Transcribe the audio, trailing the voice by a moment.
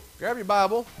Grab your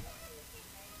Bible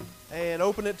and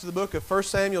open it to the book of 1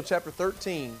 Samuel chapter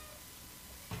 13.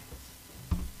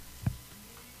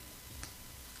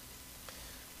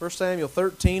 1 Samuel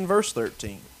 13, verse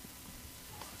 13.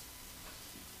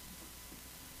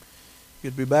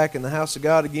 Good to be back in the house of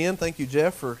God again. Thank you,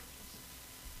 Jeff, for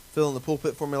filling the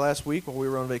pulpit for me last week while we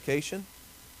were on vacation.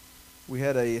 We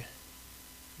had a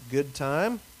good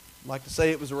time. I'd like to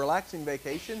say it was a relaxing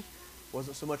vacation.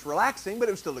 Wasn't so much relaxing, but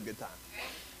it was still a good time.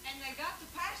 And they got the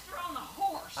pastor on a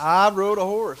horse. I rode a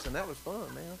horse, and that was fun,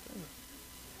 man. I'll tell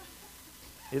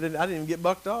you. I didn't even get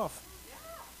bucked off.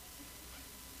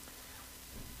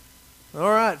 All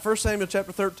right, 1 Samuel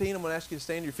chapter 13. I'm going to ask you to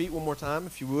stand to your feet one more time,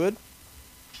 if you would.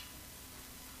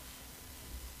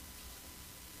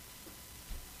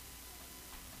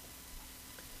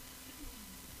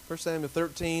 First Samuel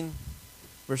 13,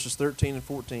 verses 13 and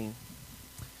 14.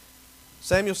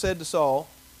 Samuel said to Saul,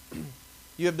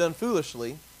 "You have done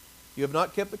foolishly. You have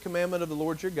not kept the commandment of the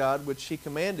Lord your God, which he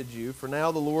commanded you, for now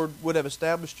the Lord would have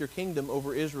established your kingdom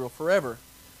over Israel forever.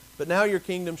 But now your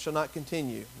kingdom shall not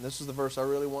continue." And this is the verse I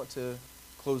really want to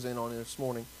close in on this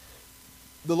morning.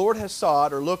 "The Lord has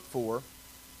sought or looked for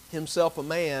himself a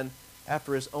man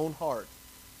after his own heart."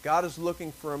 God is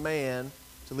looking for a man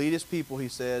to lead his people, he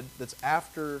said, that's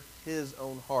after his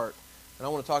own heart. And I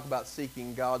want to talk about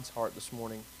seeking God's heart this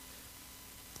morning.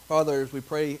 Father, as we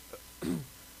pray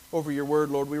over your word,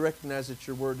 Lord, we recognize that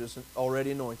your word is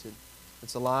already anointed.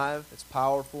 It's alive, it's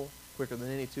powerful, quicker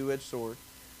than any two-edged sword.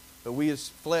 But we as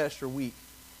flesh are weak.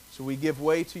 So we give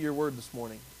way to your word this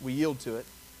morning. We yield to it.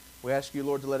 We ask you,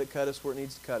 Lord, to let it cut us where it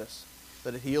needs to cut us.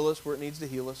 Let it heal us where it needs to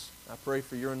heal us. I pray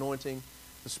for your anointing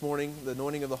this morning, the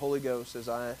anointing of the Holy Ghost, as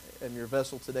I am your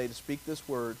vessel today to speak this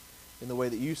word in the way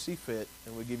that you see fit.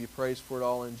 And we give you praise for it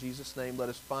all in Jesus' name. Let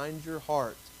us find your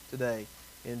heart today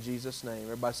in Jesus' name.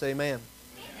 Everybody say amen.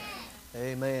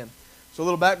 Amen. Amen. So a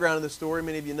little background in this story.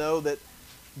 Many of you know that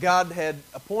God had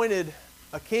appointed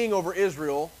a king over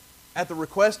Israel at the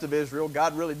request of Israel.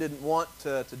 God really didn't want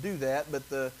to do that, but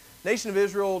the nation of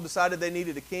Israel decided they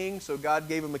needed a king, so God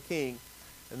gave him a king.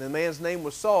 And the man's name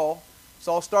was Saul.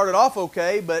 Saul started off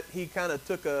okay, but he kind of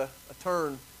took a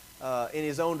turn in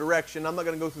his own direction. I'm not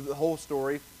going to go through the whole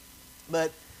story,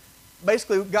 but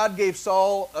basically God gave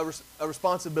Saul a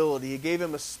responsibility. He gave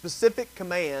him a specific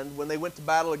command when they went to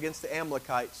battle against the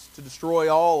Amalekites to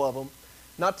destroy all of them,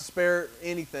 not to spare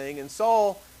anything. And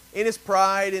Saul, in his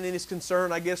pride and in his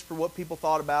concern, I guess, for what people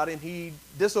thought about him, he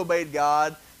disobeyed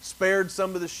God, spared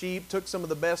some of the sheep, took some of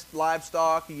the best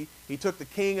livestock. He took the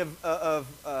king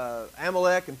of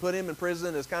Amalek and put him in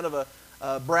prison as kind of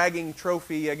a bragging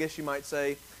trophy, I guess you might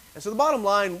say. And so the bottom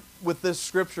line with this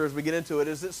scripture as we get into it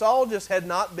is that Saul just had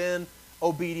not been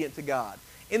obedient to God.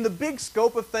 In the big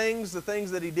scope of things, the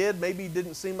things that he did maybe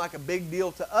didn't seem like a big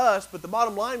deal to us, but the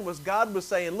bottom line was God was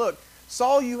saying, look,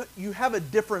 Saul, you have a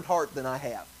different heart than I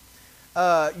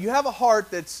have. You have a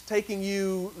heart that's taking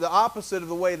you the opposite of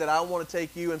the way that I want to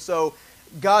take you. And so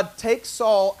God takes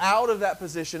Saul out of that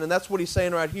position, and that's what he's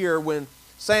saying right here when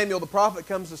Samuel the prophet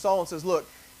comes to Saul and says, look,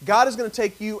 God is going to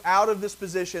take you out of this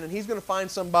position, and he's going to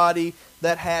find somebody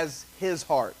that has his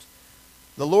heart.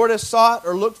 The Lord has sought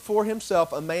or looked for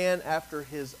himself a man after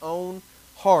his own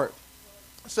heart.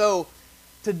 So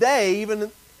today,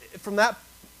 even from that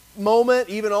moment,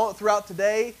 even all throughout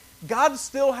today, God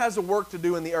still has a work to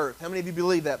do in the earth. How many of you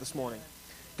believe that this morning?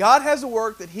 God has a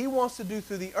work that he wants to do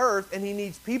through the earth, and he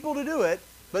needs people to do it,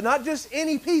 but not just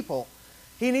any people.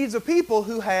 He needs a people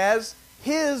who has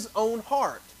his own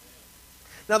heart.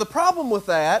 Now the problem with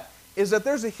that is that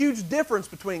there's a huge difference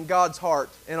between God's heart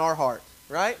and our heart,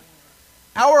 right?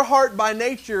 Our heart by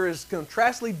nature is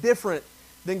contrastly different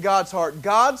than God's heart.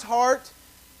 God's heart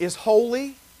is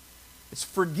holy, it's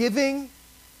forgiving,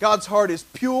 God's heart is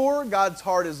pure, God's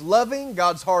heart is loving,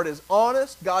 God's heart is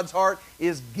honest, God's heart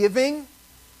is giving.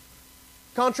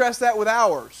 Contrast that with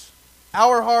ours.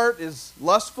 Our heart is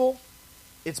lustful,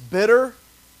 it's bitter,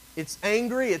 it's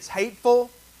angry, it's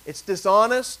hateful, it's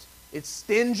dishonest, it's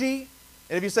stingy.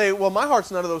 And if you say, well, my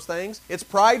heart's none of those things, it's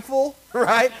prideful,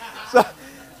 right?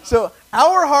 So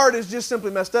our heart is just simply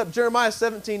messed up. Jeremiah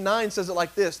 17:9 says it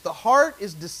like this: "The heart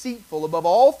is deceitful above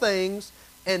all things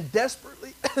and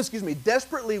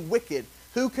desperately wicked.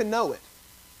 Who can know it?"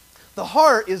 The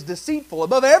heart is deceitful.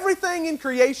 Above everything in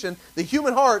creation, the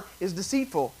human heart is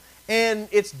deceitful. And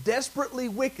it's desperately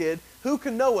wicked. Who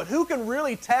can know it? Who can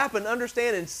really tap and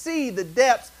understand and see the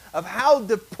depths of how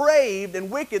depraved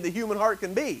and wicked the human heart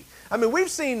can be? I mean,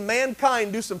 we've seen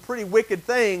mankind do some pretty wicked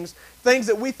things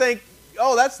that we think,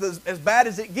 oh, that's as bad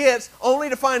as it gets, only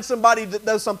to find somebody that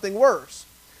does something worse.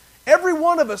 Every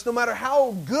one of us, no matter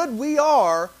how good we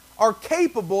are are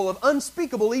capable of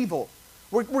unspeakable evil.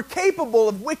 We're capable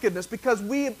of wickedness because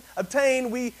we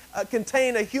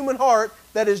contain a human heart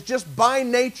that is just by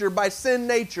nature, by sin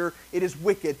nature, it is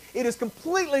wicked. It is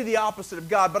completely the opposite of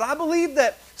God. But I believe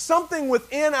that something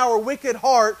within our wicked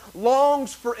heart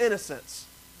longs for innocence.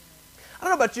 I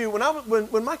don't know about you,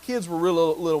 when my kids were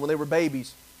real little, when they were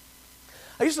babies,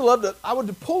 I used to I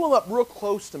would pull them up real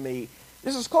close to me.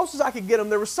 Just as close as I could get them.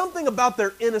 There was something about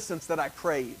their innocence that I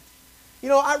craved. You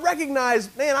know, I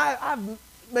recognized, man, I've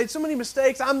made so many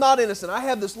mistakes. I'm not innocent. I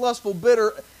have this lustful,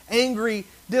 bitter, angry,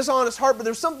 dishonest heart, but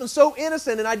there's something so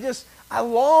innocent, and I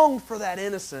long for that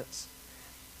innocence.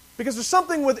 Because there's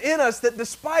something within us that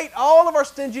despite all of our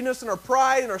stinginess and our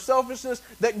pride and our selfishness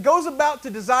that goes about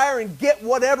to desire and get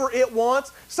whatever it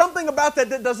wants, something about that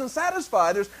doesn't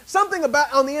satisfy. There's something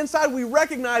about on the inside we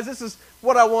recognize this is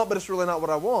what I want, but it's really not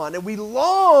what I want. And we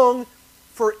long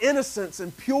for innocence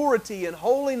and purity and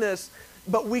holiness,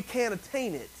 but we can't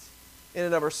attain it in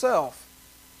and of ourselves.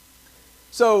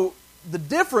 So the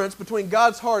difference between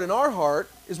God's heart and our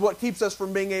heart is what keeps us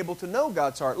from being able to know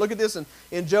God's heart. Look at this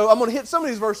in Job. I'm going to hit some of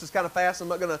these verses kind of fast. I'm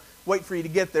not going to wait for you to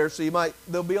get there, so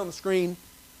they'll be on the screen,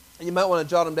 and you might want to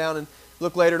jot them down and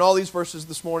look later. And all these verses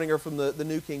this morning are from the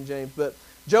New King James. But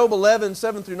Job 11,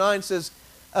 7 through 9 says,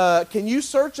 can you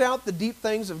search out the deep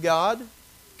things of God?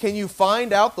 Can you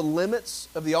find out the limits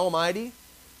of the Almighty?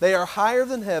 They are higher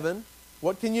than heaven.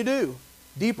 What can you do?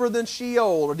 Deeper than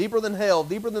Sheol, or deeper than hell,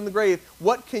 deeper than the grave.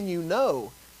 What can you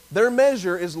know? Their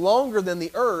measure is longer than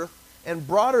the earth and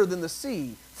broader than the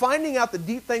sea. Finding out the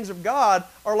deep things of God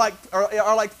are like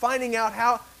finding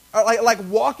out like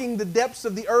walking the depths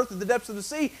of the earth and the depths of the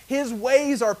sea. His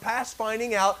ways are past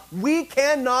finding out. We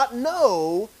cannot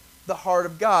know the heart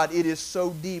of God. It is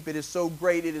so deep. It is so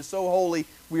great. It is so holy.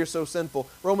 We are so sinful.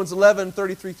 Romans 11,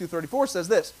 33 through 34 says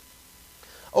this.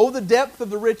 Oh, the depth of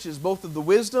the riches, both of the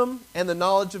wisdom and the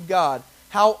knowledge of God.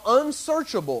 How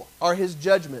unsearchable are His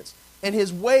judgments, and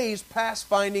His ways past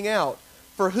finding out.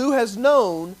 For who has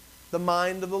known the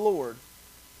mind of the Lord?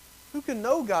 Who can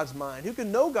know God's mind? Who can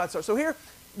know God's heart? So here,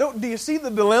 do you see the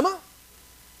dilemma?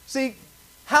 See,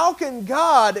 how can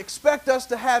God expect us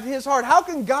to have His heart? How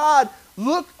can God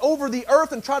look over the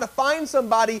earth and try to find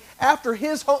somebody after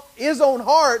His own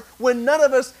heart when none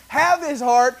of us have His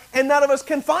heart and none of us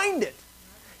can find it?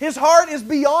 His heart is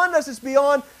beyond us. It's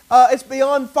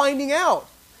beyond finding out.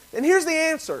 And here's the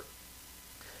answer.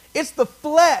 It's the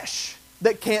flesh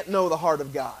that can't know the heart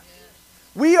of God.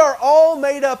 We are all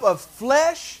made up of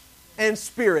flesh and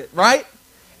spirit, right?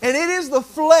 And it is the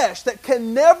flesh that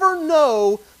can never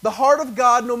know the heart of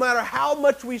God no matter how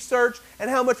much we search and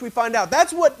how much we find out.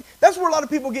 That's where a lot of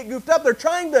people get goofed up. They're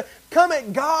trying to come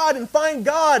at God and find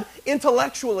God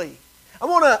intellectually. I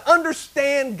want to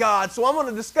understand God, so I'm going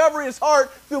to discover His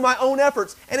heart through my own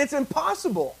efforts. And it's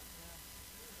impossible.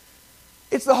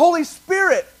 It's the Holy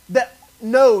Spirit that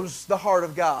knows the heart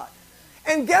of God.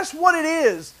 And guess what it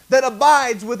is that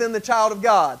abides within the child of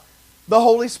God? The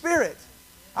Holy Spirit.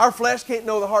 Our flesh can't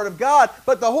know the heart of God,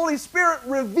 but the Holy Spirit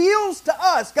reveals to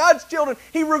us, God's children,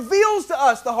 He reveals to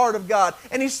us the heart of God.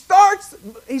 And He starts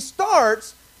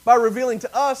by revealing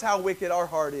to us how wicked our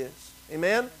heart is.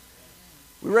 Amen?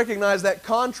 We recognize that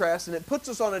contrast, and it puts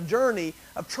us on a journey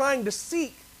of trying to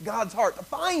seek God's heart, to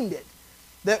find it,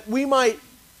 that we might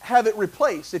have it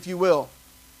replaced, if you will.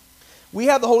 We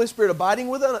have the Holy Spirit abiding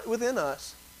within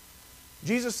us.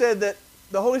 Jesus said that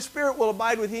the Holy Spirit will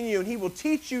abide within you, and He will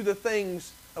teach you the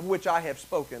things of which I have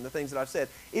spoken, the things that I've said.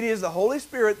 It is the Holy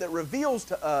Spirit that reveals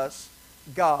to us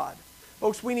God.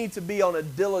 Folks, we need to be on a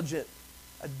diligent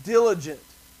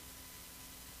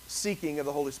seeking of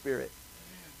the Holy Spirit.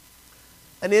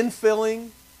 An infilling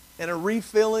and a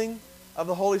refilling of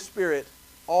the Holy Spirit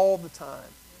all the time.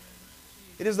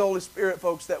 It is the Holy Spirit,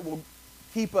 folks, that will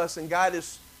keep us and guide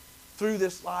us through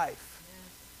this life.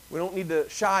 We don't need to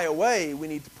shy away. We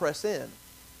need to press in.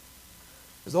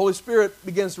 As the Holy Spirit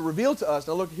begins to reveal to us,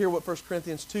 now look here what 1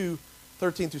 Corinthians 2,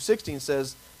 13 through 16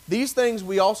 says. These things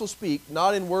we also speak,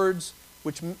 not in words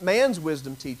which man's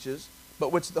wisdom teaches,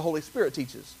 but which the Holy Spirit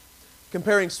teaches,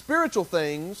 comparing spiritual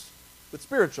things with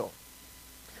spiritual.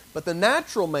 But the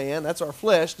natural man, that's our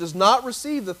flesh, does not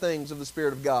receive the things of the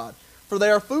Spirit of God, for they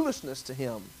are foolishness to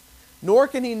him. Nor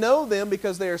can he know them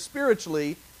because they are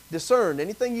spiritually discerned.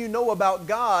 Anything you know about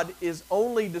God is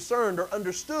only discerned or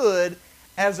understood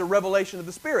as a revelation of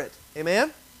the Spirit.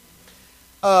 Amen?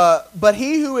 But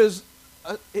he who is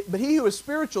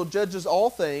spiritual judges all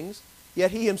things,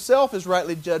 yet he himself is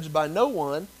rightly judged by no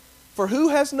one. For who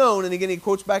has known, and again he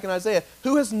quotes back in Isaiah,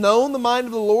 who has known the mind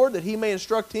of the Lord that He may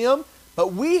instruct him?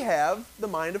 But we have the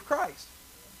mind of Christ.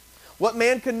 What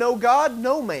man can know God?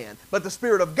 No man. But the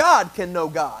Spirit of God can know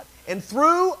God. And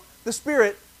through the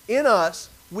Spirit in us,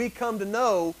 we come to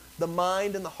know the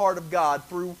mind and the heart of God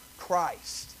through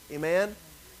Christ. Amen?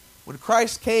 When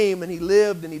Christ came and He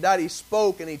lived and He died, He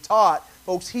spoke and He taught,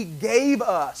 folks, He gave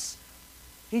us,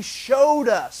 He showed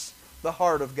us the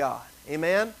heart of God.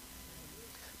 Amen?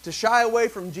 To shy away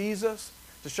from Jesus,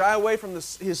 to shy away from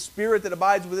His Spirit that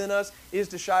abides within us, is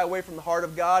to shy away from the heart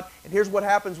of God. And here's what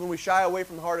happens when we shy away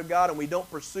from the heart of God and we don't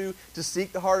pursue to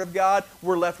seek the heart of God.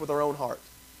 We're left with our own heart.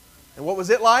 And what was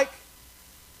it like?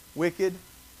 Wicked,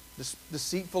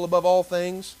 deceitful above all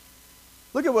things.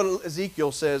 Look at what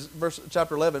Ezekiel says,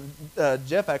 chapter 11.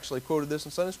 Jeff actually quoted this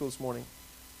in Sunday school this morning.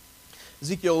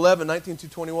 Ezekiel 11,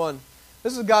 19-21.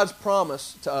 This is God's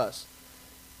promise to us.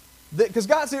 Because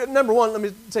God, number one, let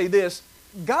me say this.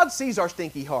 God sees our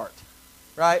stinky heart,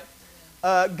 right?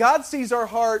 God sees our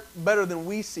heart better than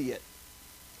we see it.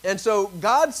 And so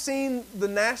God's seen the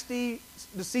nasty,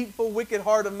 deceitful, wicked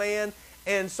heart of man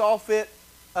and saw fit.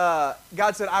 God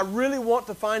said, I really want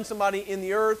to find somebody in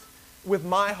the earth with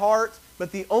my heart,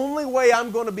 but the only way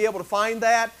I'm going to be able to find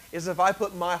that is if I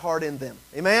put my heart in them.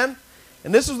 Amen?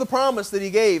 And this is the promise that He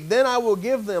gave. Then I will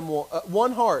give them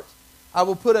one heart. I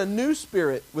will put a new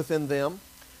spirit within them,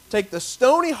 take the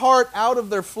stony heart out of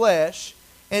their flesh,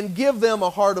 and give them a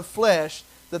heart of flesh,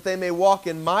 that they may walk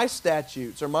in my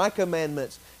statutes or my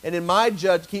commandments, and in my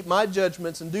keep my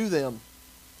judgments and do them.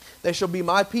 They shall be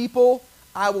my people,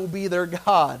 I will be their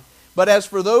God. But as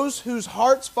for those whose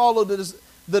hearts follow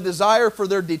the desire for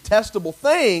their detestable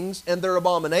things and their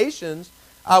abominations,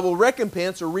 I will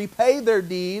recompense or repay their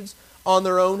deeds on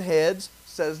their own heads,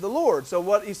 says the Lord. So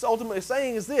what He's ultimately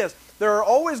saying is this: there are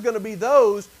always going to be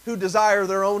those who desire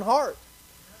their own heart,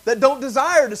 that don't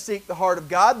desire to seek the heart of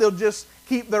God. They'll just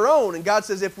keep their own. And God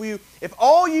says, if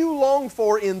all you long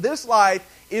for in this life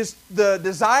is the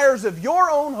desires of your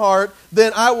own heart,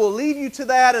 then I will leave you to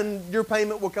that and your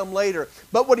payment will come later.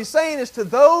 But what He's saying is to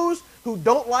those who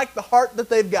don't like the heart that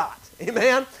they've got,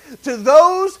 amen? To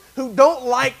those who don't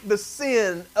like the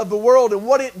sin of the world and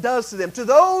what it does to them, to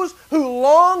those who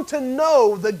long to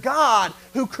know the God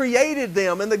who created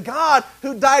them and the God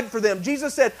who died for them,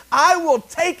 Jesus said, I will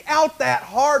take out that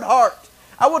hard heart.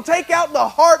 I will take out the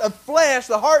heart of flesh,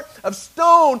 the heart of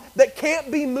stone that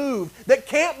can't be moved, that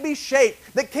can't be shaped,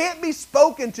 that can't be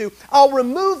spoken to. I'll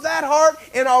remove that heart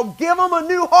and I'll give them a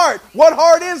new heart. What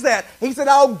heart is that? He said,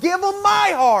 I'll give them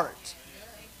my heart.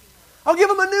 I'll give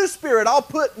them a new spirit. I'll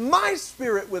put my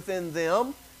spirit within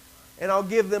them, and I'll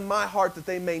give them my heart that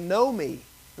they may know me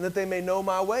and that they may know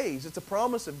my ways. It's a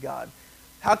promise of God.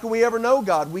 How can we ever know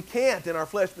God? We can't in our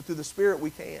flesh, but through the Spirit we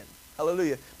can.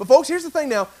 Hallelujah. But folks, here's the thing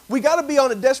now. We have to be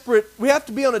on a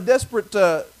desperate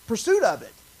pursuit of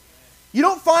it. You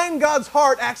don't find God's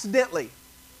heart accidentally.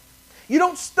 You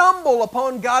don't stumble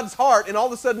upon God's heart and all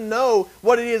of a sudden know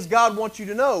what it is God wants you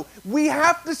to know. We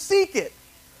have to seek it.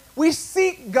 We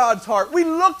seek God's heart. We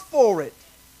look for it.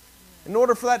 In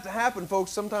order for that to happen,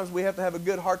 folks, sometimes we have to have a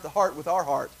good heart-to-heart with our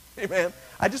heart. Amen.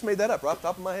 I just made that up right off the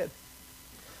top of my head.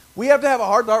 We have to have a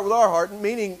heart-to-heart with our heart,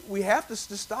 meaning we have to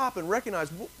stop and recognize,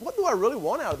 what do I really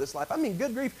want out of this life? I mean,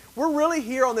 good grief, we're really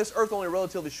here on this earth only a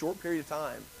relatively short period of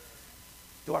time.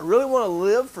 Do I really want to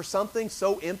live for something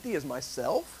so empty as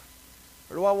myself?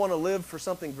 Or do I want to live for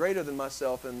something greater than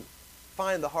myself and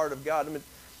find the heart of God? I mean,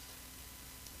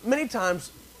 many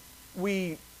times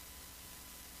the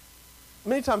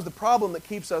problem that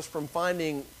keeps us from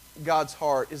finding God's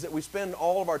heart is that we spend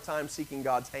all of our time seeking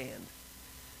God's hand.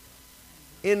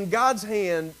 In God's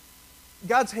hand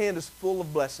is full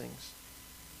of blessings.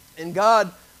 And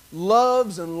God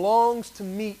loves and longs to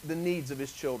meet the needs of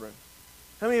His children.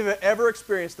 How many of you have ever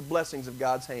experienced the blessings of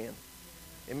God's hand?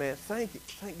 Amen. Thank you.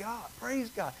 Thank God. Praise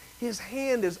God. His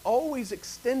hand is always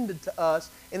extended to us,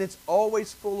 and it's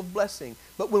always full of blessing.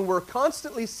 But when we're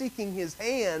constantly seeking His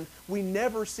hand, we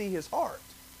never see His heart.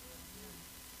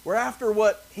 We're after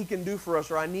what He can do for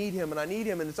us, or I need Him,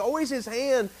 and it's always His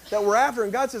hand that we're after.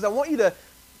 And God says, I want you to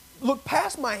look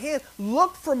past my hand.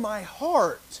 Look for my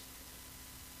heart.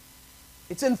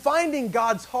 It's in finding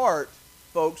God's heart,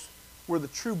 folks, where the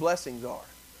true blessings are.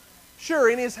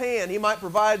 Sure, in His hand, He might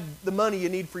provide the money you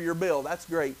need for your bill. That's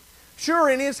great.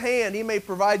 Sure, in His hand, He may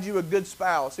provide you a good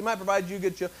spouse. He might provide you a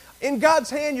good child. In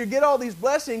God's hand, you get all these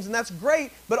blessings, and that's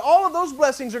great, but all of those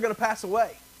blessings are going to pass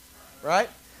away, right?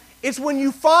 It's when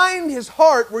you find His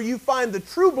heart where you find the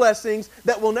true blessings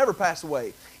that will never pass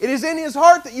away. It is in His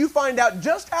heart that you find out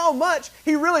just how much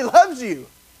He really loves you.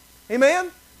 Amen?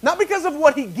 Not because of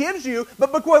what He gives you,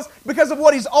 but because of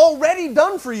what He's already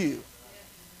done for you.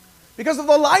 Because of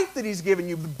the life that He's given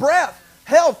you, the breath,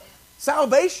 health,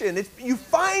 salvation. You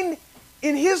find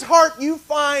In His heart, you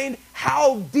find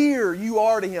how dear you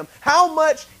are to Him, how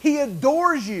much He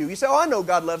adores you. You say, oh, I know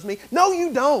God loves me. No,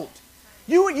 you don't.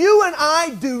 You and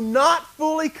I do not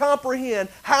fully comprehend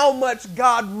how much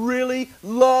God really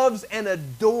loves and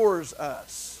adores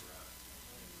us.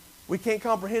 We can't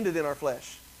comprehend it in our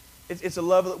flesh. It's a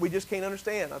love that we just can't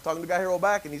understand. I was talking to a guy here a while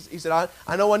back, and he said,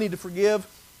 I know I need to forgive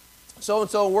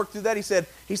so-and-so and work through that. He said,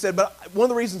 but one of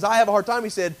the reasons I have a hard time, he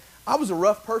said, I was a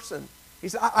rough person. He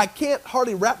said, I can't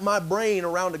hardly wrap my brain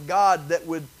around a God that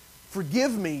would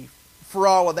forgive me for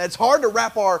all of that. It's hard to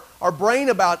wrap our brain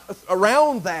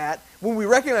around that when we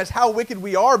recognize how wicked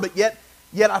we are, but yet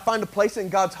I find a place in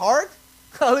God's heart.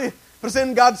 But it's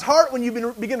in God's heart when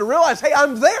you begin to realize, hey,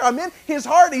 I'm there. I'm in His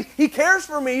heart. He cares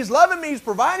for me. He's loving me. He's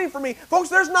providing for me. Folks,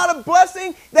 there's not a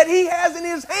blessing that He has in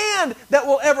His hand that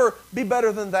will ever be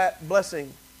better than that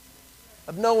blessing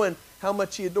of knowing how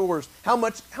much He adores, how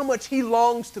much He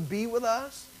longs to be with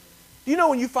us. Do you know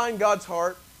when you find God's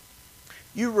heart,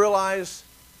 you realize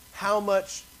how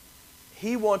much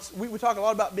He wants. We talk a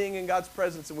lot about being in God's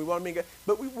presence, and we want to be in God,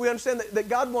 but we understand that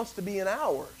God wants to be in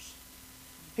ours.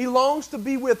 He longs to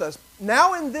be with us.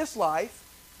 Now in this life,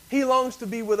 He longs to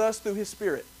be with us through His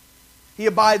Spirit. He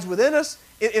abides within us.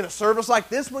 In a service like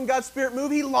this, when God's Spirit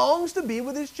moves, He longs to be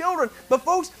with His children. But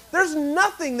folks, there's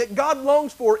nothing that God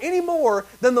longs for any more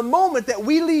than the moment that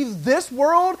we leave this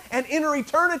world and enter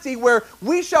eternity, where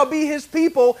we shall be His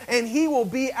people and He will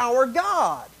be our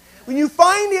God. When you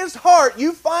find His heart,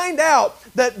 you find out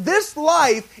that this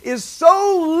life is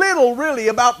so little really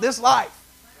about this life.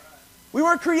 We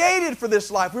weren't created for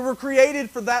this life. We were created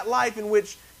for that life in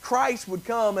which Christ would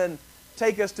come and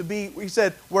take us to be. He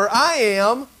said, where I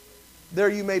am, there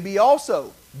you may be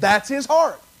also. That's His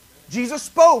heart. Jesus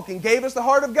spoke and gave us the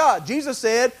heart of God. Jesus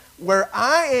said, where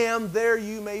I am, there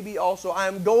you may be also. I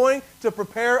am going to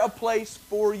prepare a place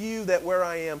for you, that where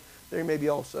I am, there you may be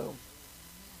also.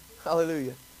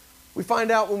 Hallelujah. We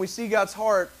find out when we see God's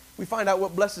heart, we find out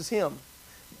what blesses Him.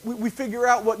 We figure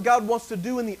out what God wants to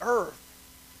do in the earth.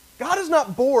 God is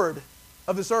not bored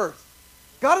of this earth.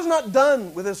 God is not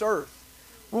done with this earth.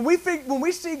 When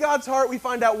we see God's heart, we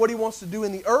find out what He wants to do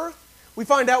in the earth. We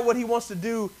find out what He wants to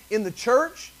do in the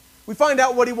church. We find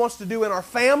out what He wants to do in our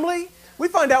family. We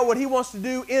find out what He wants to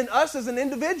do in us as an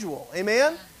individual.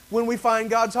 Amen? When we find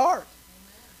God's heart.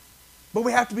 But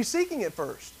we have to be seeking it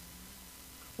first.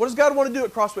 What does God want to do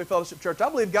at Crossway Fellowship Church? I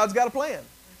believe God's got a plan.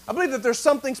 I believe that there's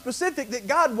something specific that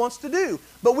God wants to do.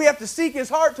 But we have to seek His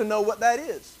heart to know what that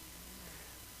is.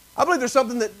 I believe there's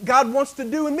something that God wants to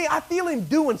do in me. I feel Him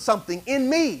doing something in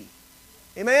me.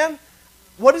 Amen?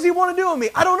 What does He want to do in me?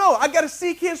 I don't know. I've got to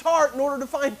seek His heart in order to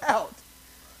find out.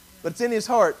 But it's in His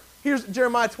heart. Here's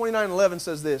Jeremiah 29:11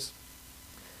 says this.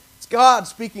 It's God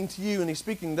speaking to you, and He's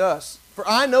speaking to us. For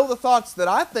I know the thoughts that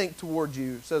I think toward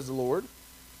you, says the Lord.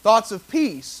 Thoughts of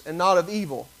peace and not of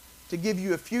evil, to give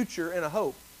you a future and a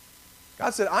hope.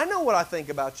 God said, I know what I think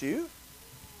about you.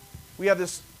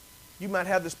 You might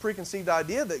have this preconceived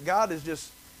idea that God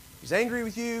is He's angry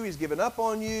with you, He's given up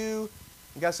on you.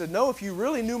 And God said, no, if you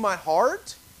really knew my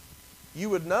heart, you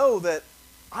would know that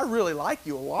I really like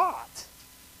you a lot.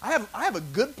 I have a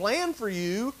good plan for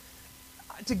you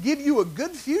to give you a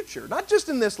good future, not just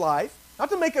in this life, not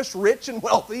to make us rich and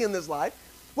wealthy in this life.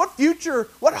 What future,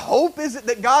 what hope is it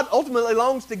that God ultimately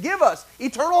longs to give us?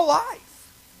 Eternal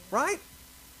life, right?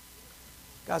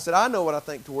 God said, I know what I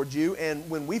think towards you, and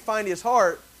when we find His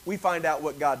heart, we find out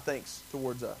what God thinks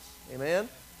towards us. Amen?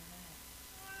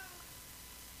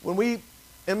 Let me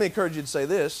encourage you to say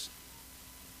this.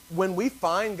 When we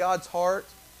find God's heart,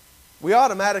 we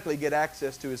automatically get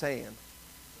access to His hand.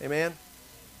 Amen?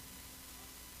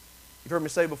 You've heard me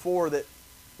say before that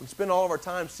we spend all of our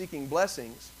time seeking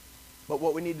blessings, but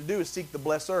what we need to do is seek the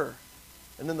blesser,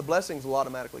 and then the blessings will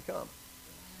automatically come.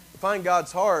 To find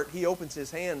God's heart, He opens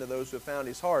His hand to those who have found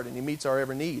His heart, and He meets our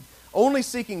every need. Only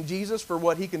seeking Jesus for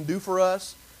what He can do for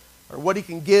us, or what He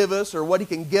can give us, or what He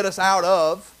can get us out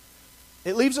of,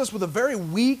 it leaves us with a very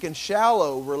weak and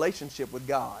shallow relationship with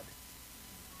God.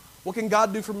 What can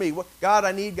God do for me? God,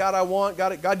 I need, God, I want,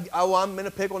 God, oh, I'm in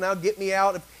a pickle now, get me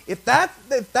out. If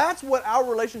that's what our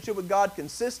relationship with God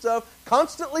consists of,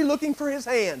 constantly looking for His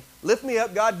hand, lift me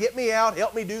up, God, get me out,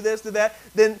 help me do this, do that,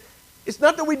 then it's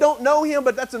not that we don't know Him,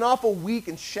 but that's an awful weak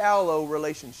and shallow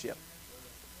relationship.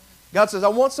 God says, I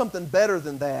want something better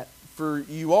than that for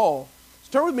you all.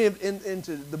 So turn with me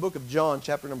into the book of John,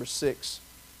 chapter number 6.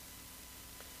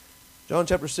 John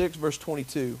chapter 6, verse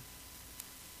 22.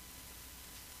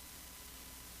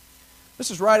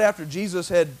 This is right after Jesus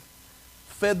had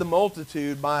fed the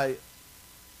multitude by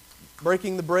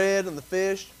breaking the bread and the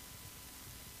fish,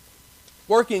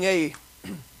 working a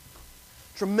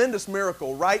tremendous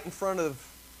miracle right in front of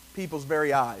people's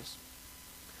very eyes.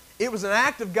 It was an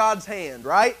act of God's hand,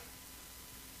 right?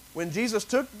 When Jesus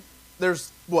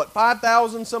there's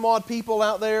 5,000 some odd people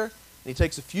out there, and he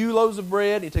takes a few loaves of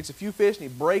bread, and he takes a few fish, and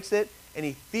he breaks it, and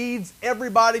he feeds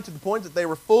everybody to the point that they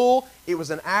were full. It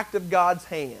was an act of God's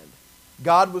hand.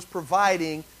 God was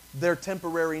providing their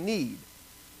temporary need.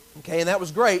 Okay, and that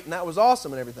was great, and that was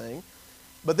awesome and everything.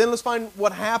 But then let's find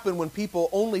what happened when people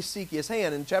only seek his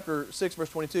hand. In chapter 6, verse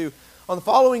 22, on the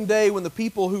following day when the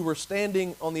people who were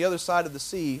standing on the other side of the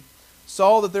sea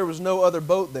saw that there was no other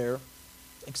boat there,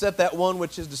 except that one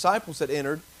which his disciples had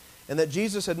entered, and that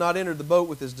Jesus had not entered the boat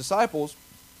with his disciples,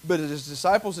 but his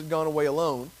disciples had gone away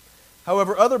alone.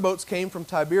 However, other boats came from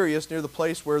Tiberias near the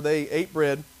place where they ate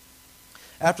bread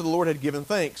after the Lord had given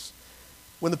thanks.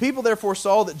 When the people therefore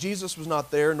saw that Jesus was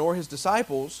not there, nor his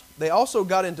disciples, they also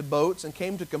got into boats and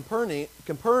came to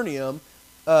Capernaum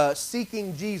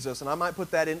seeking Jesus. And I might put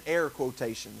that in air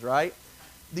quotations, right?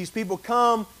 These people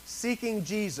come seeking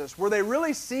Jesus. Were they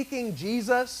really seeking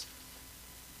Jesus?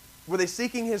 Were they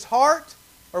seeking his heart,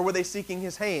 or were they seeking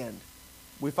his hand?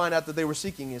 We find out that they were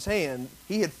seeking his hand.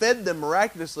 He had fed them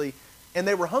miraculously, and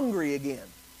they were hungry again,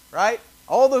 right?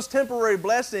 All those temporary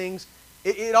blessings,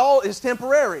 it all is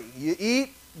temporary. You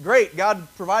eat, great. God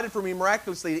provided for me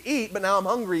miraculously to eat, but now I'm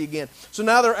hungry again. So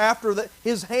now they're after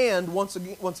his hand once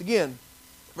again.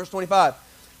 Verse 25.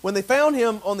 When they found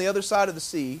him on the other side of the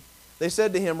sea, they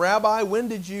said to him, Rabbi, when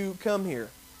did you come here?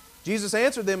 Jesus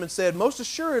answered them and said, Most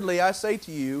assuredly I say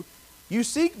to you, you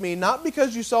seek me not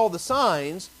because you saw the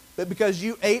signs, but because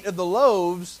you ate of the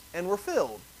loaves and were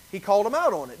filled. He called them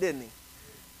out on it, didn't he?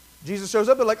 Jesus shows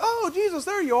up, they're like, oh, Jesus,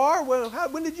 there you are. Well,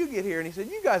 when did you get here? And he said,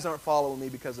 you guys aren't following me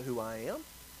because of who I am.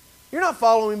 You're not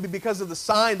following me because of the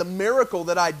sign, the miracle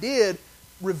that I did,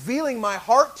 revealing my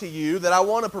heart to you, that I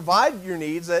want to provide your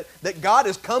needs, that God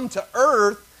has come to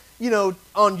earth,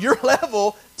 on your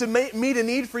level to meet a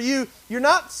need for you. You're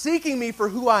not seeking me for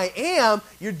who I am.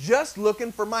 You're just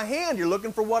looking for my hand. You're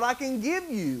looking for what I can give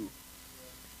you.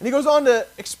 And he goes on to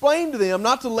explain to them,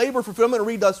 not to labor for food. I'm going to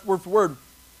read this word for word.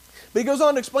 But he goes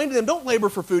on to explain to them, don't labor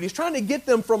for food. He's trying to get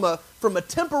them from a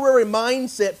temporary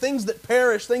mindset, things that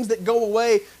perish, things that go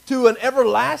away, to an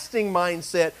everlasting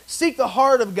mindset. Seek the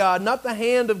heart of God, not the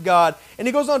hand of God. And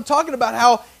he goes on talking about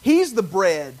how he's the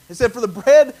bread. He said, for the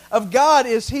bread of God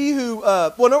is he who...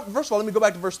 first of all, let me go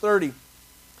back to verse 30.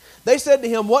 They said to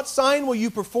him, what sign will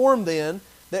you perform then,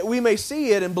 that we may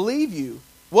see it and believe you?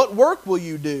 What work will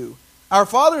you do? Our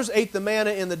fathers ate the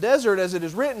manna in the desert, as it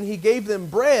is written, he gave them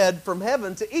bread from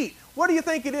heaven to eat. What do you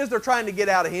think it is they're trying to get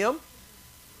out of him?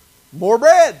 More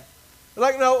bread. They're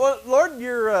like, no, Lord,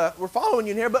 we're following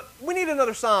you in here, but we need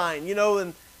another sign.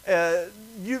 In the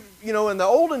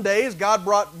olden days, God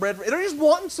brought bread. They're just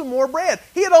wanting some more bread.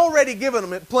 He had already given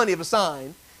them plenty of a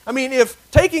sign. I mean, if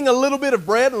taking a little bit of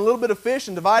bread and a little bit of fish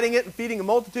and dividing it and feeding a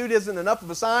multitude isn't enough of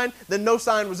a sign, then no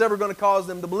sign was ever going to cause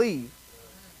them to believe.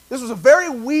 This was a very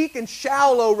weak and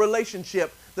shallow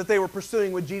relationship that they were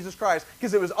pursuing with Jesus Christ,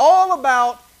 because it was all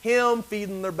about him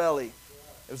feeding their belly.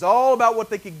 It was all about what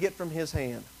they could get from his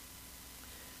hand.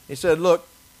 He said, look,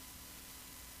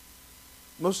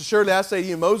 most assuredly I say to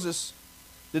you, Moses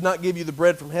did not give you the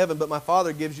bread from heaven, but my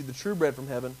Father gives you the true bread from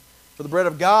heaven. For the bread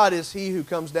of God is he who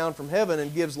comes down from heaven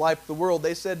and gives life to the world.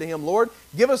 They said to him, Lord,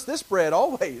 give us this bread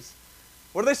always.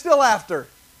 What are they still after?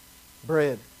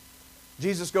 Bread.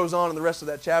 Jesus goes on in the rest of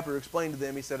that chapter to explain to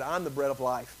them. He said, I'm the bread of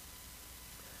life.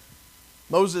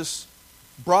 Moses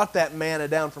brought that manna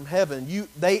down from heaven.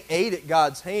 They ate at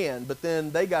God's hand, but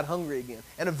then they got hungry again.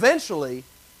 And eventually,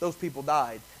 those people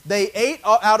died. They ate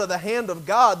out of the hand of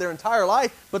God their entire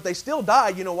life, but they still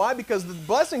died. You know why? Because the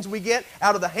blessings we get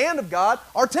out of the hand of God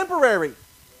are temporary.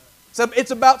 So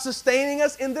it's about sustaining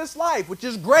us in this life, which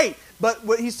is great. But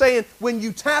what he's saying, when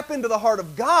you tap into the heart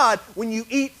of God, when you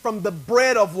eat from the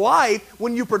bread of life,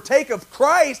 when you partake of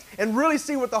Christ and really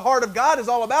see what the heart of God is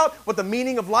all about, what the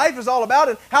meaning of life is all about,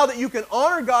 and how that you can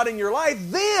honor God in your life,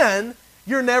 then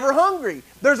you're never hungry.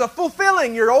 There's a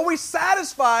fulfilling. You're always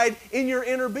satisfied in your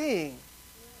inner being.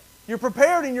 You're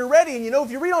prepared and you're ready. And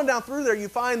if you read on down through there, you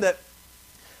find that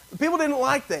people didn't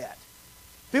like that.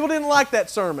 People didn't like that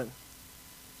sermon.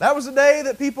 That was the day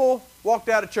that people walked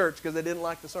out of church because they didn't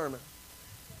like the sermon.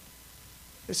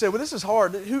 They said, well, this is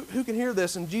hard. Who can hear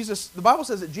this? And the Bible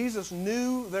says that Jesus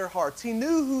knew their hearts. He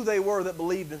knew who they were that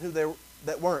believed and who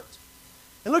that weren't.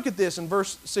 And look at this in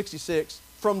verse 66.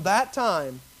 From that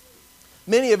time,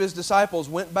 many of his disciples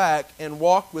went back and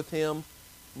walked with him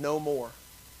no more.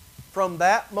 From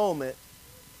that moment,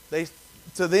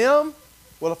 to them,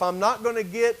 well, if I'm not going to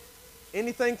get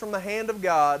anything from the hand of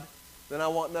God, then I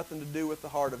want nothing to do with the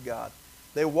heart of God.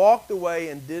 They walked away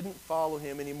and didn't follow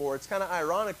him anymore. It's kind of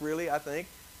ironic, really, I think,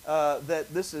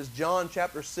 that this is John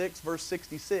chapter 6, verse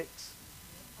 66.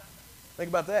 Think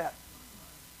about that.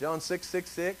 John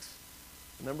 6:66.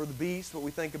 The number of the beast, what we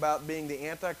think about being the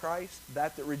Antichrist,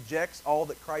 that rejects all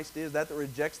that Christ is, that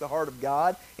rejects the heart of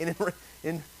God. And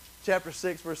in chapter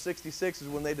 6, verse 66 is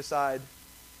when they decide,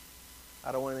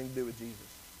 I don't want anything to do with Jesus.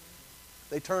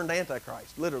 They turned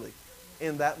Antichrist, literally,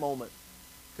 in that moment.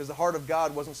 Because the heart of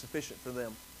God wasn't sufficient for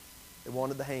them. They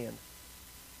wanted the hand.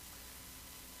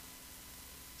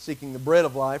 Seeking the bread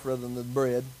of life rather than the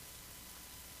bread.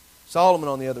 Solomon,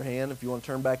 on the other hand, if you want to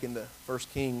turn back into 1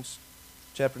 Kings,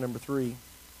 chapter number 3,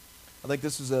 I think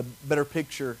this is a better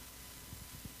picture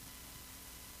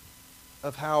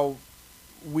of how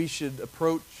we should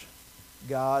approach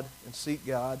God and seek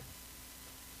God.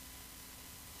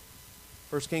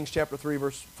 1 Kings chapter 3,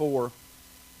 verse 4.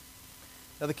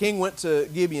 Now the king went to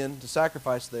Gibeon to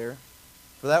sacrifice there,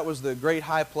 for that was the great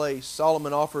high place.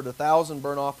 Solomon offered 1,000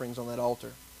 burnt offerings on that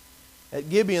altar. At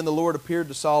Gibeon the Lord appeared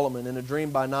to Solomon in a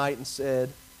dream by night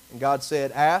and God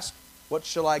said, ask, what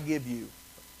shall I give you?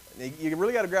 You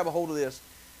really got to grab a hold of this.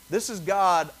 This is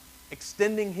God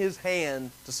extending His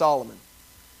hand to Solomon.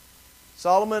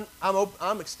 Solomon,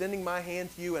 I'm extending my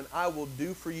hand to you, and I will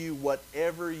do for you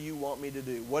whatever you want me to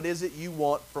do. What is it you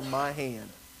want from my hand?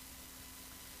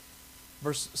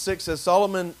 Verse 6 says,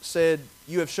 Solomon said,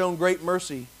 you have shown great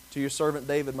mercy to your servant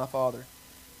David, my father,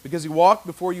 because he walked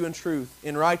before you in truth,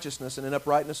 in righteousness, and in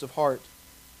uprightness of heart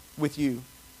with you.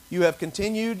 You have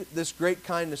continued this great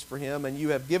kindness for him, and you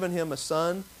have given him a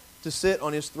son to sit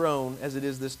on his throne as it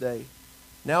is this day.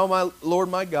 Now, my Lord,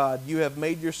 my God, you have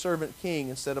made your servant king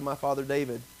instead of my father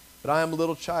David. But I am a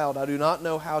little child. I do not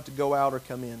know how to go out or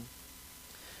come in.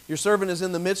 Your servant is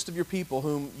in the midst of your people,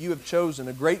 whom you have chosen,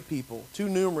 a great people, too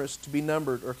numerous to be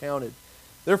numbered or counted.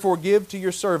 Therefore, give to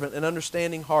your servant an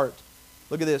understanding heart.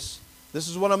 Look at this. This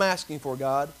is what I'm asking for,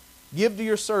 God. Give to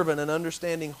your servant an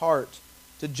understanding heart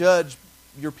to judge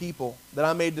your people, that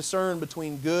I may discern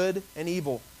between good and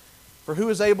evil. For who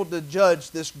is able to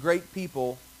judge this great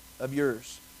people of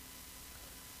yours?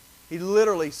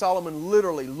 Solomon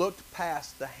literally looked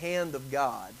past the hand of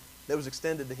God that was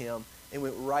extended to him and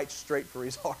went right straight for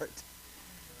his heart.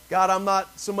 God, I'm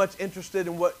not so much interested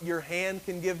in what your hand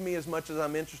can give me as much as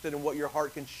I'm interested in what your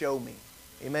heart can show me.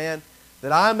 Amen?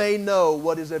 That I may know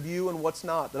what is of you and what's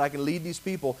not, that I can lead these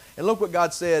people. And look what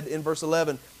God said in verse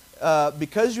 11.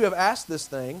 Because you have asked this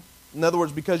thing, in other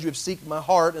words, because you have seeked my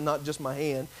heart and not just my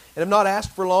hand, and have not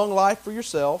asked for long life for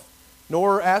yourself,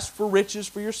 nor asked for riches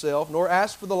for yourself, nor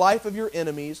asked for the life of your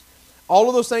enemies, all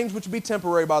of those things which would be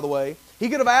temporary, by the way. He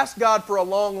could have asked God for a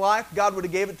long life. God would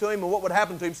have gave it to him, and what would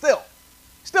happen to him still?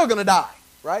 Still going to die,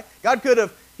 right?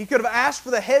 He could have asked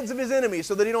for the heads of his enemies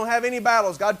so that he don't have any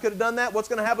battles. God could have done that. What's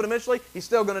going to happen eventually? He's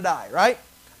still going to die, right?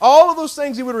 All of those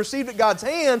things he would have received at God's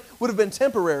hand would have been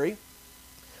temporary.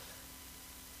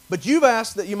 But you've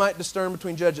asked that you might discern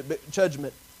between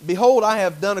judgment. Behold, I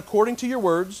have done according to your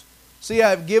words. See,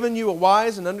 I have given you a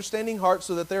wise and understanding heart,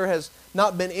 so that there has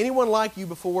not been anyone like you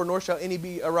before, nor shall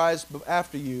any arise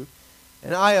after you.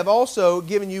 And I have also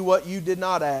given you what you did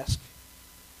not ask,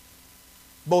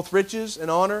 both riches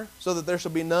and honor, so that there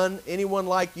shall be anyone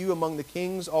like you among the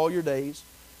kings all your days.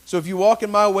 So if you walk in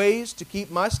my ways to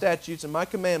keep my statutes and my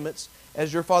commandments,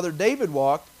 as your father David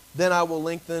walked, then I will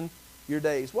lengthen your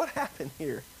days. What happened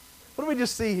here? What do we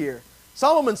just see here?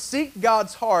 Solomon sought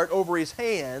God's heart over his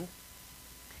hand.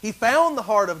 He found the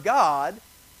heart of God,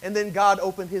 and then God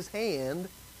opened His hand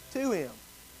to him.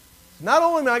 Not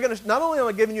only am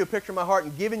I giving you a picture of my heart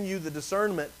and giving you the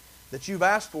discernment that you've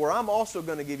asked for, I'm also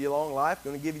going to give you long life,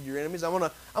 going to give you your enemies. I'm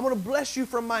going to bless you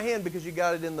from my hand because you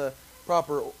got it in the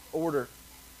proper order.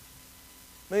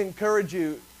 Let me encourage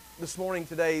you this morning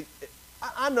today.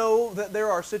 I know that there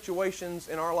are situations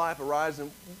in our life arise, and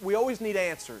we always need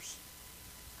answers.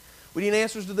 We need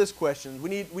answers to this question.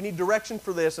 We need direction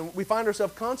for this, and we find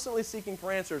ourselves constantly seeking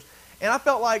for answers. And I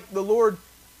felt like the Lord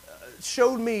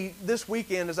showed me this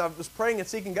weekend as I was praying and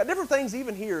seeking God, different things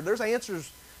even here. There's answers.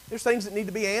 There's things that need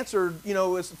to be answered,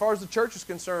 as far as the church is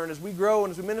concerned, as we grow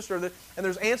and as we minister. And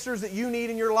there's answers that you need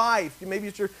in your life. Maybe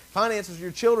it's your finances,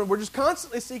 your children. We're just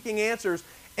constantly seeking answers,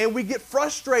 and we get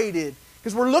frustrated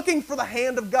because we're looking for the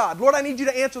hand of God. Lord, I need you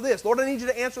to answer this. Lord, I need you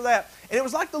to answer that. And it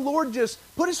was like the Lord just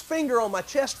put His finger on my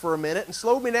chest for a minute and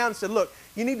slowed me down and said, look,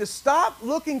 you need to stop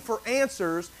looking for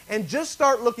answers and just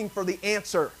start looking for the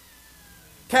answer.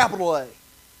 Capital A.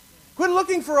 Quit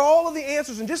looking for all of the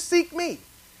answers and just seek me.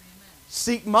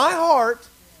 Seek my heart,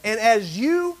 and as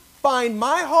you find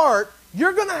my heart,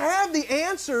 you're going to have the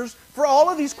answers for all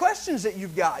of these questions that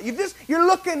you've got. You're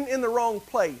looking in the wrong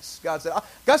place. God said,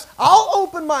 Gus, I'll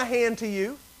open my hand to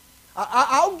you.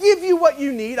 I'll give you what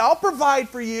you need. I'll provide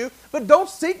for you. But don't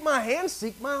seek my hand,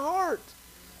 seek my heart.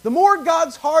 The more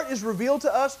God's heart is revealed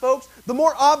to us, folks, the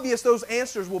more obvious those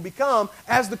answers will become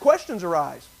as the questions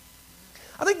arise.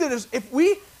 I think that if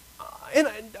we,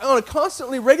 on a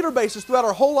constantly regular basis throughout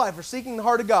our whole life, are seeking the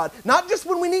heart of God, not just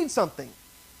when we need something,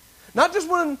 not just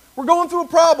when we're going through a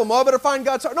problem, I better find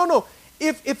God's heart. No.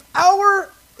 If we're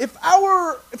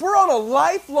on a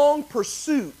lifelong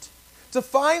pursuit to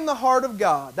find the heart of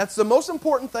God, that's the most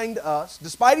important thing to us.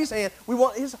 Despite His hand, we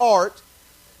want His heart.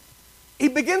 He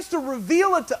begins to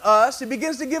reveal it to us. He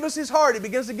begins to give us His heart. He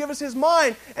begins to give us His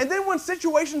mind. And then when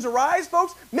situations arise,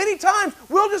 folks, many times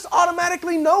we'll just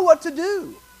automatically know what to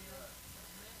do.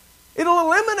 It'll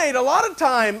eliminate a lot of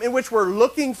time in which we're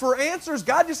looking for answers.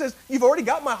 God just says, you've already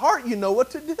got my heart. You know what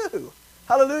to do.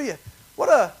 Hallelujah. What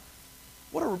a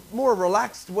more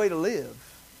relaxed way to live.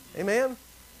 Amen?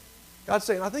 God's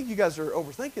saying, I think you guys are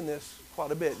overthinking this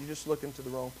quite a bit. You're just looking to the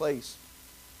wrong place.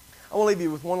 I want to leave you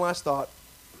with one last thought.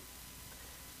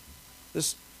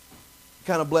 This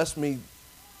kind of blessed me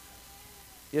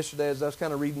yesterday as I was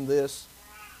kind of reading this.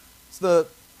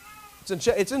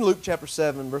 It's in Luke chapter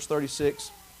 7, verse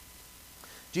 36.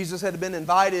 Jesus had been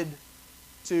invited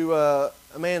to a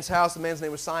man's house. The man's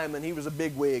name was Simon. He was a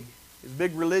big wig. He was a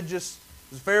big religious,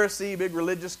 he was a Pharisee, big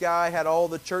religious guy, had all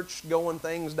the church-going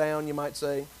things down, you might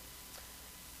say.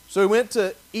 So he went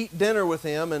to eat dinner with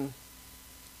him, and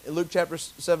in Luke chapter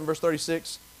 7, verse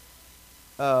 36,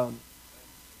 I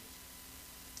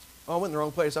went in the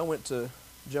wrong place. I went to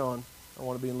John. I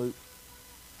want to be in Luke.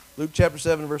 Luke chapter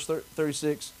 7, verse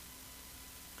 36.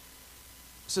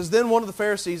 It says, Then one of the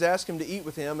Pharisees asked him to eat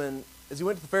with him, and as he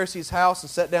went to the Pharisee's house and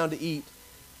sat down to eat,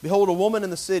 behold, a woman in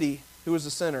the city who was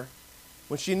a sinner,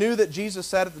 when she knew that Jesus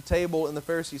sat at the table in the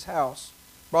Pharisee's house,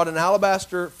 brought an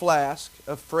alabaster flask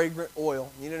of fragrant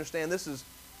oil. You need to understand, this is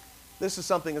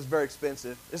something that's very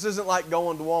expensive. This isn't like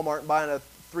going to Walmart and buying a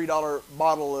 $3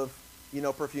 bottle of,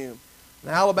 perfume. An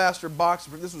alabaster box.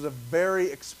 This was a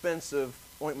very expensive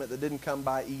ointment that didn't come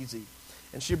by easy.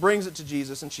 And she brings it to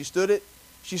Jesus, and she stood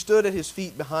at His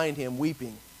feet behind Him,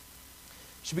 weeping.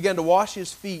 She began to wash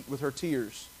His feet with her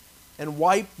tears and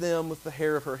wiped them with the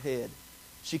hair of her head.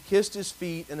 She kissed His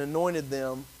feet and anointed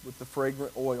them with the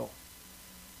fragrant oil.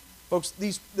 Folks,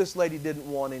 this lady didn't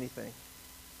want anything.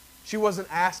 She wasn't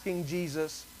asking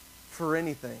Jesus for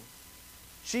anything.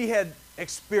 She had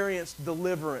experienced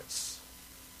deliverance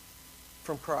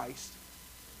from Christ.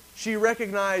 She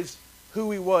recognized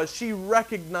who He was. She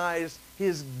recognized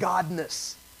His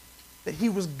godness, that He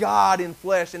was God in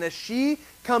flesh. And as she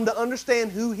come to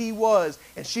understand who He was,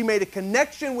 and she made a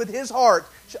connection with His heart,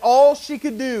 all she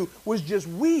could do was just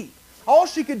weep. All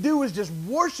she could do was just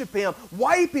worship Him,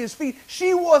 wipe His feet.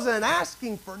 She wasn't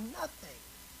asking for nothing.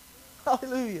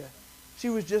 Hallelujah. She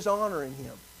was just honoring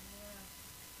Him.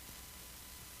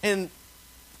 And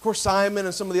of course, Simon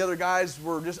and some of the other guys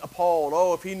were just appalled.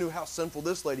 Oh, if he knew how sinful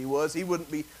this lady was, he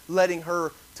wouldn't be letting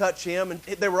her touch him. And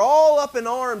they were all up in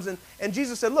arms. And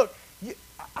Jesus said, look,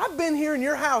 I've been here in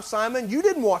your house, Simon. You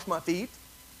didn't wash my feet.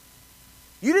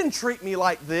 You didn't treat me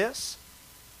like this.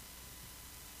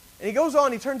 And he goes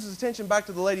on, he turns his attention back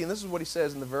to the lady, and this is what he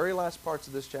says in the very last parts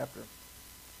of this chapter.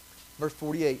 Verse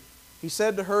 48. He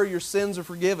said to her, your sins are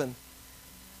forgiven.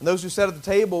 And those who sat at the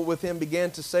table with him began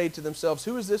to say to themselves,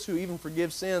 who is this who even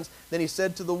forgives sins? Then he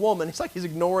said to the woman, it's like he's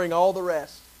ignoring all the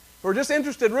rest. We're just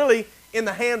interested really in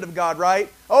the hand of God,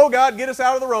 right? Oh God, get us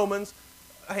out of the Romans'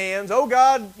 hands. Oh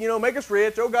God, make us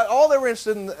rich. Oh God, all they were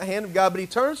interested in the hand of God. But he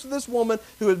turns to this woman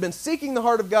who had been seeking the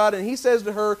heart of God, and he says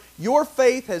to her, your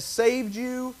faith has saved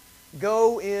you.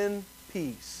 Go in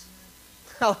peace.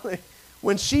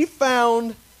 When she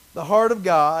found the heart of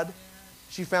God,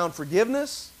 she found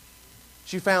forgiveness.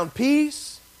 She found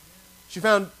peace. She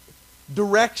found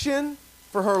direction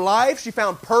for her life. She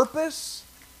found purpose.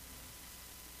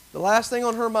 The last thing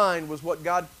on her mind was what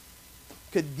God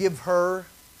could give her,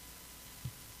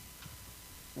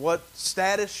 what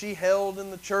status she held in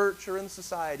the church or in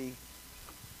society.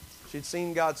 She'd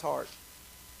seen God's heart.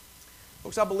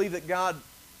 Folks, I believe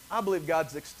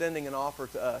God's extending an offer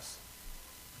to us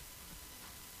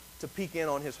to peek in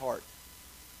on His heart.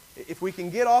 If we can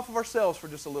get off of ourselves for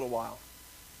just a little while,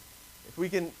 if we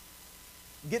can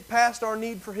get past our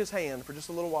need for His hand for just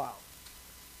a little while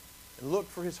and look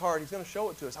for His heart, He's going to show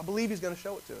it to us. I believe He's going to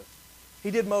show it to us.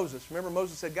 He did Moses. Remember,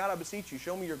 Moses said, God, I beseech you,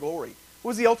 show me your glory. What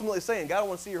was he ultimately saying? God, I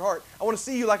want to see your heart. I want to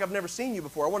see you like I've never seen you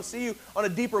before. I want to see you on a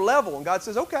deeper level. And God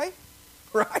says, okay,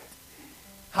 right?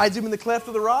 Hides him in the cleft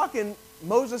of the rock, and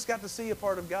Moses got to see a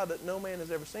part of God that no man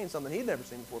has ever seen, something he'd never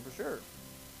seen before for sure.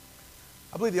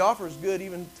 I believe the offer is good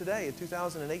even today in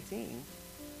 2018.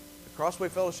 The Crossway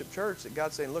Fellowship Church, that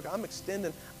God's saying, look, I'm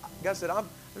extending. God said,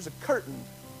 there's a curtain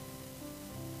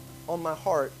on my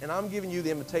heart, and I'm giving you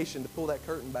the invitation to pull that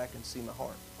curtain back and see my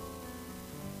heart.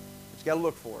 But you got to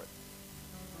look for it.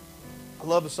 I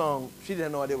love the song. She didn't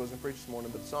have no idea what I was going to preach this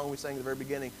morning, but the song we sang at the very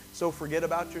beginning, So Forget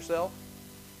About Yourself.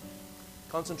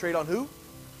 Concentrate on who?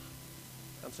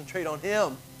 Concentrate on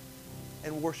Him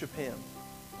and worship Him.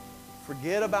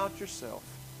 Forget about yourself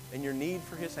and your need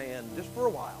for His hand just for a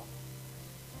while.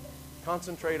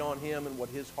 Concentrate on Him and what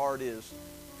His heart is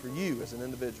for you as an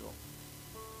individual,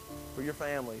 for your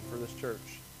family, for this church.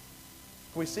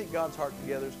 Can we seek God's heart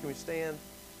together? Can we stand?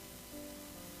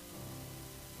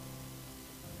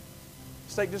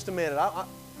 Let's take just a minute. I'm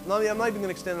not even going to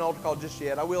extend an altar call just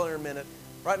yet. I will in a minute.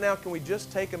 Right now, can we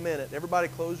just take a minute? Everybody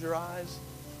close your eyes.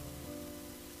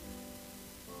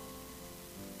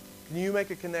 Can you make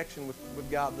a connection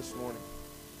with God this morning?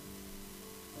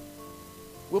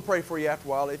 We'll pray for you after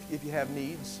a while if you have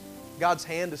needs. God's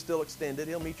hand is still extended.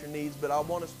 He'll meet your needs. But I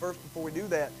want us first, before we do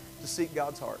that, to seek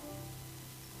God's heart.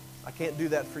 I can't do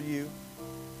that for you.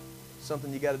 It's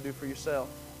something you got to do for yourself.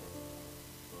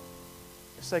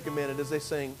 Let's take a minute as they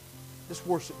sing. Just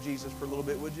worship Jesus for a little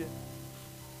bit, would you?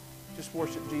 Just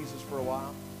worship Jesus for a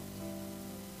while.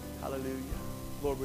 Hallelujah.